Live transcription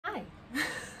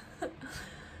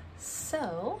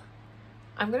So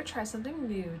I'm gonna try something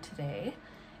new today,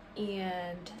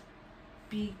 and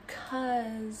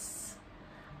because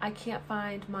I can't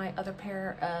find my other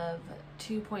pair of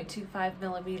 2.25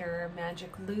 millimeter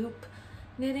magic loop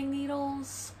knitting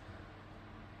needles,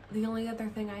 the only other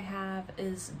thing I have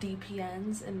is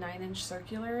DPNs and 9-inch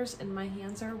circulars, and my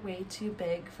hands are way too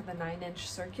big for the 9-inch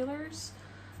circulars.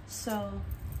 So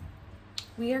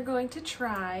we are going to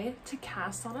try to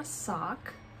cast on a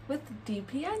sock with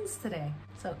DPNs today.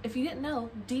 So if you didn't know,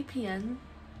 DPN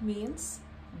means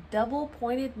double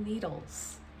pointed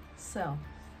needles. So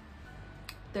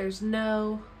there's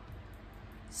no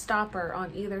stopper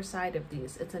on either side of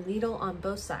these. It's a needle on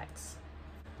both sides.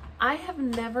 I have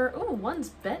never, oh, one's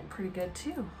bent pretty good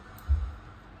too.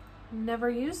 Never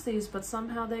used these, but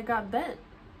somehow they got bent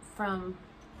from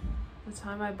the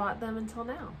time I bought them until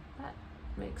now. That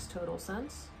makes total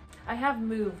sense. I've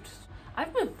moved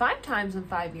 5 times in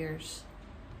 5 years.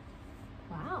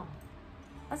 Wow,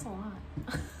 that's a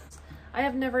lot. I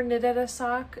have never knitted a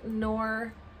sock,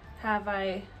 nor have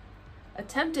I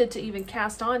attempted to even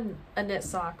cast on a knit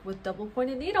sock with double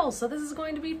pointed needles, so this is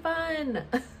going to be fun.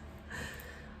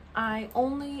 I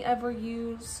only ever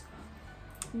use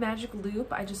magic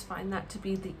loop. I just find that to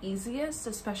be the easiest,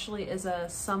 especially as a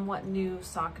somewhat new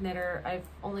sock knitter. I've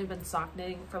only been sock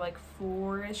knitting for like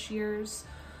 4-ish years,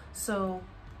 so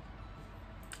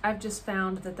I've just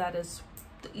found that that is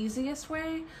the easiest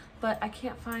way, but I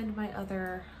can't find my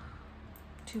other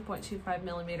 2.25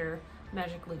 millimeter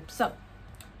magic loop. So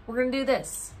we're gonna do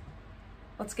this.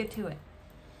 Let's get to it.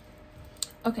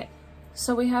 Okay,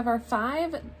 so we have our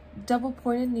 5 double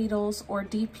pointed needles, or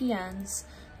DPNs.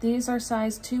 These are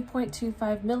size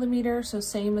 2.25 millimeter, so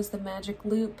same as the magic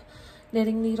loop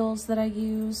knitting needles that I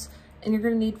use, and you're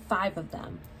gonna need 5 of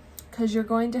them because you're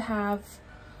going to have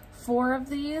 4 of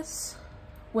these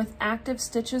with active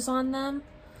stitches on them,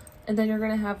 and then you're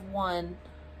gonna have 1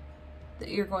 that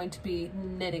you're going to be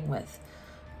knitting with.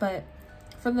 But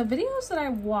from the videos that I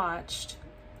watched,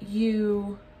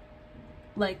 you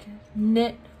like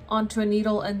knit onto a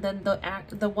needle, and then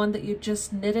the one that you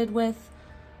just knitted with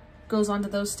goes onto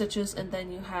those stitches, and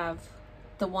then you have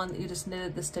the one that you just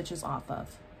knitted the stitches off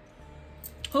of.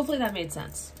 Hopefully that made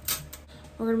sense.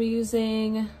 We're gonna be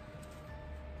using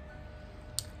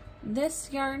this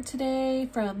yarn today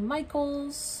from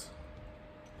Michaels.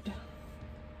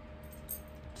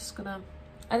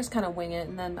 I just kind of wing it,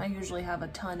 and then I usually have a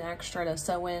ton extra to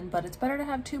sew in, but it's better to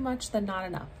have too much than not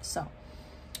enough. So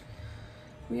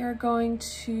we are going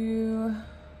to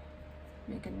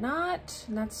make a knot,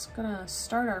 and that's gonna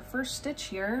start our first stitch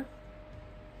here.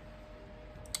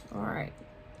 All right,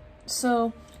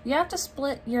 so you have to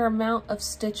split your amount of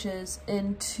stitches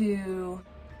into,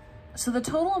 so the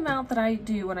total amount that I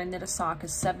do when I knit a sock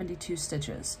is 72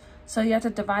 stitches. So you have to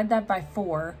divide that by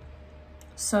 4.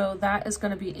 So that is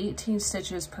going to be 18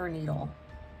 stitches per needle.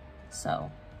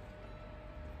 So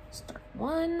start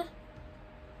 1,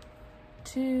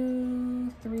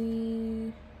 2,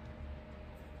 3.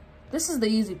 This is the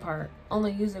easy part,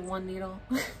 only using 1 needle.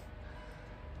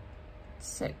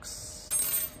 6.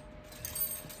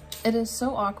 It is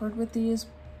so awkward with these,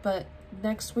 but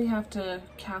next we have to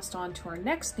cast on to our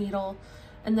next needle,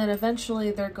 and then eventually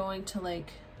they're going to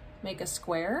like make a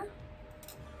square.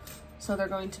 So they're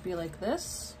going to be like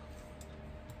this.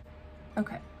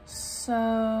 Okay, so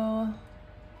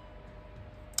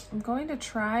I'm going to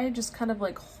try just kind of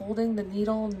like holding the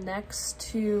needle next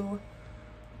to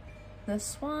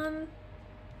this one.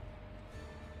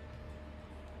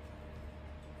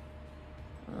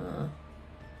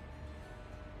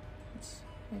 Let's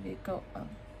maybe go up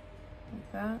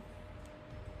like that.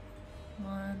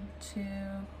 1, 2,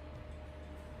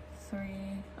 3.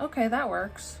 Okay, that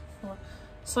works. 4.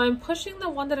 So I'm pushing the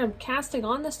one that I'm casting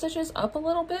on the stitches up a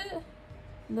little bit,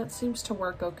 and that seems to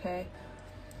work okay.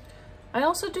 I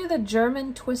also do the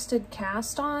German twisted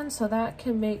cast on, so that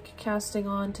can make casting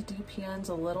on to DPNs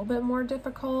a little bit more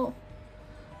difficult,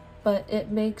 but it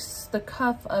makes the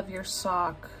cuff of your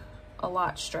sock a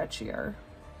lot stretchier.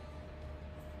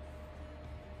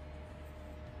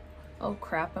 Oh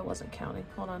crap, I wasn't counting.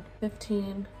 Hold on.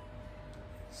 15,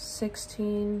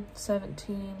 16,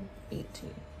 17,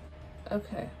 18.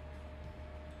 Okay.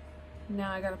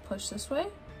 Now I gotta push this way.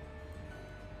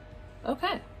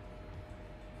 Okay.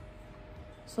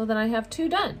 So then I have 2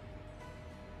 done.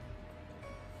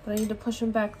 But I need to push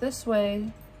them back this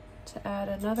way to add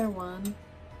another one.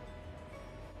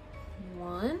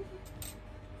 1,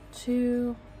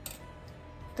 2,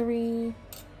 3,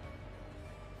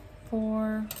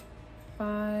 4,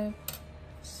 5,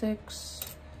 6,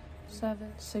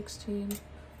 7, 16,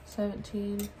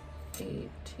 17,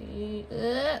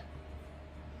 18.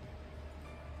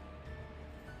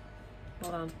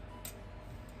 hold on.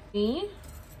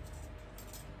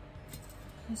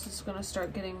 This is gonna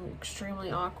start getting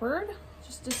extremely awkward.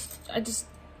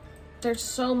 There's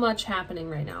so much happening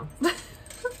right now.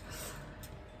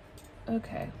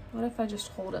 Okay, what if I just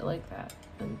hold it like that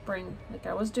and bring, like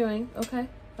I was doing? Okay,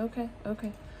 okay,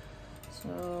 okay.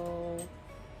 So,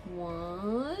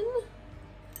 1,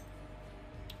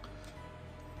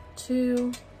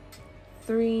 2,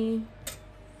 3,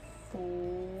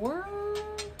 4.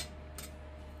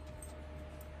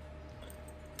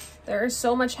 There is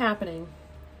so much happening.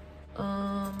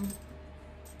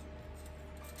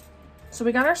 So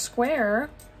we got our square,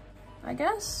 I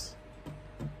guess.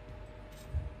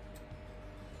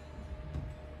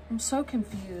 I'm so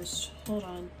confused. Hold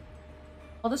on.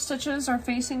 All the stitches are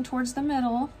facing towards the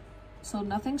middle, so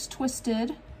nothing's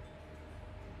twisted.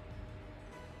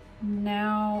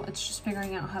 Now it's just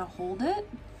figuring out how to hold it.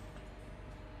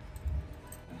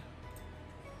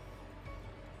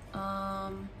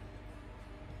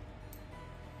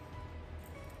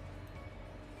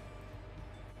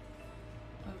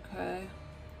 Okay.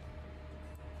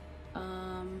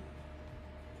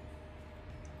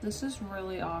 This is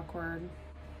really awkward.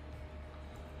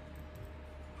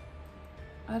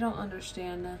 I don't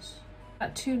understand this.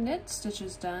 Got 2 knit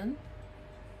stitches done.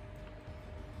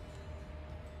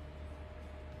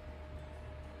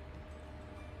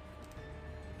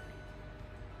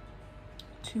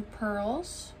 Two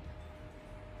pearls.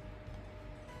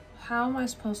 How am I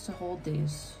supposed to hold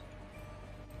these?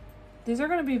 These are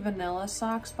going to be vanilla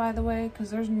socks, by the way, because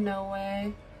there's no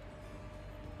way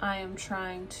I am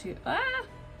trying to...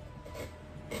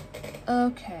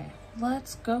 Okay,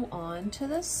 let's go on to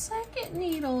the second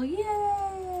needle. Yay!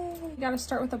 You got to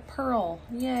start with a pearl.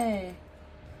 Yay.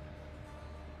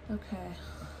 Okay.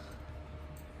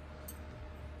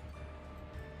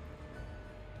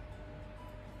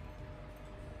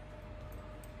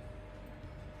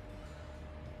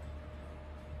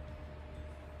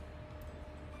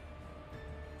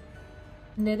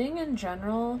 Knitting in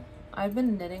general, I've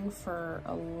been knitting for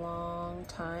a long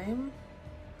time,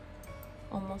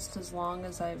 almost as long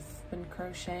as I've been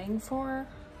crocheting for,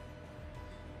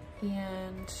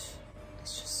 and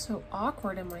it's just so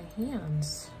awkward in my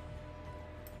hands.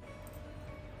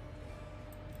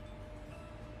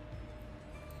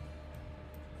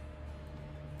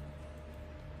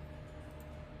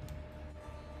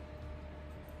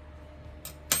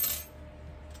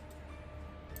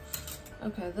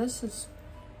 Okay, this is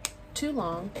too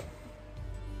long.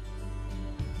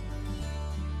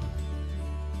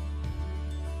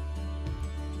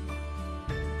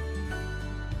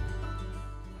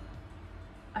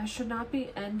 I should not be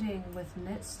ending with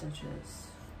knit stitches.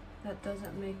 That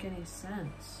doesn't make any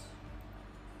sense.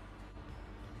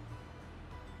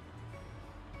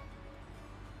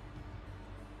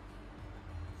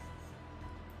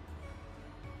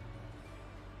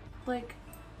 Like,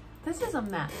 this is a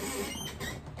mess.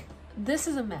 This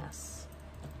is a mess.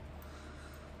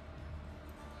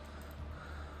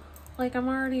 Like, I'm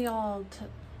already all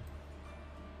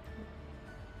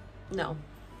No.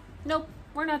 Nope,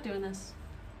 we're not doing this.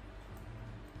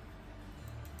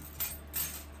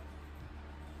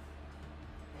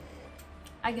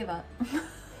 I give up.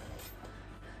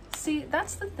 See,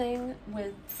 that's the thing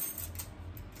with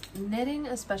knitting,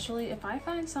 especially if I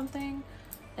find something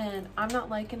and I'm not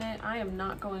liking it, I am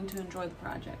not going to enjoy the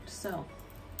project. So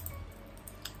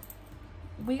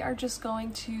we are just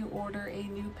going to order a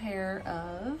new pair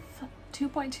of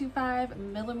 2.25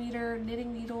 millimeter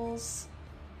knitting needles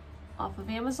off of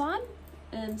Amazon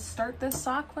and start this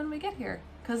sock when we get here,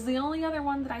 because the only other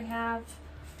one that I have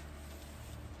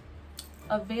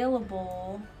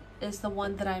available is the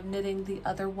one that I'm knitting the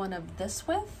other one of this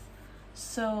with.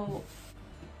 So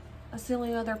that's the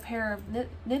only other pair of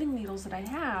knitting needles that I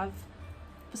have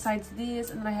besides these,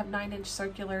 and then I have 9-inch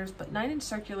circulars, but 9-inch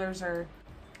circulars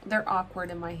they're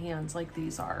awkward in my hands like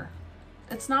these are.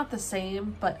 It's not the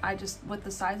same, but I just, with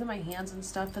the size of my hands and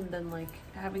stuff, and then like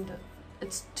having to,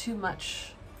 it's too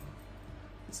much.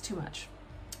 It's too much.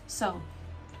 So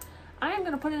I am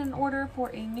going to put in an order for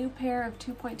a new pair of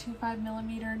 2.25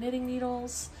 millimeter knitting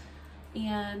needles,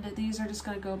 and these are just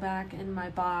going to go back in my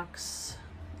box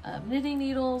of knitting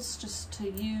needles just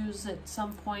to use at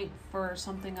some point for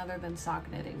something other than sock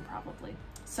knitting probably.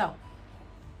 So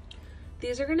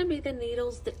these are going to be the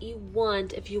needles that you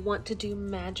want if you want to do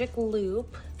magic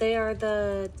loop. They are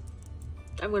the,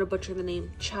 I'm going to butcher the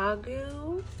name,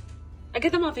 ChiaoGoo. I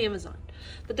get them off Amazon,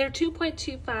 but they're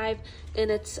 2.25 and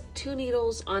it's 2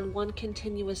 needles on 1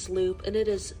 continuous loop, and it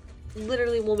is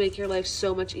literally will make your life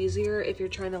so much easier if you're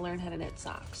trying to learn how to knit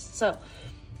socks. So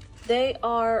They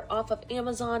are off of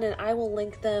Amazon, and I will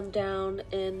link them down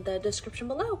in the description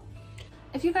below.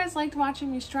 If you guys liked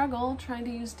watching me struggle trying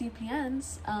to use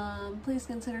DPNs, please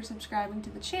consider subscribing to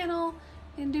the channel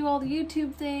and do all the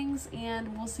YouTube things,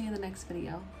 and we'll see you in the next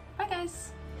video. Bye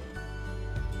guys!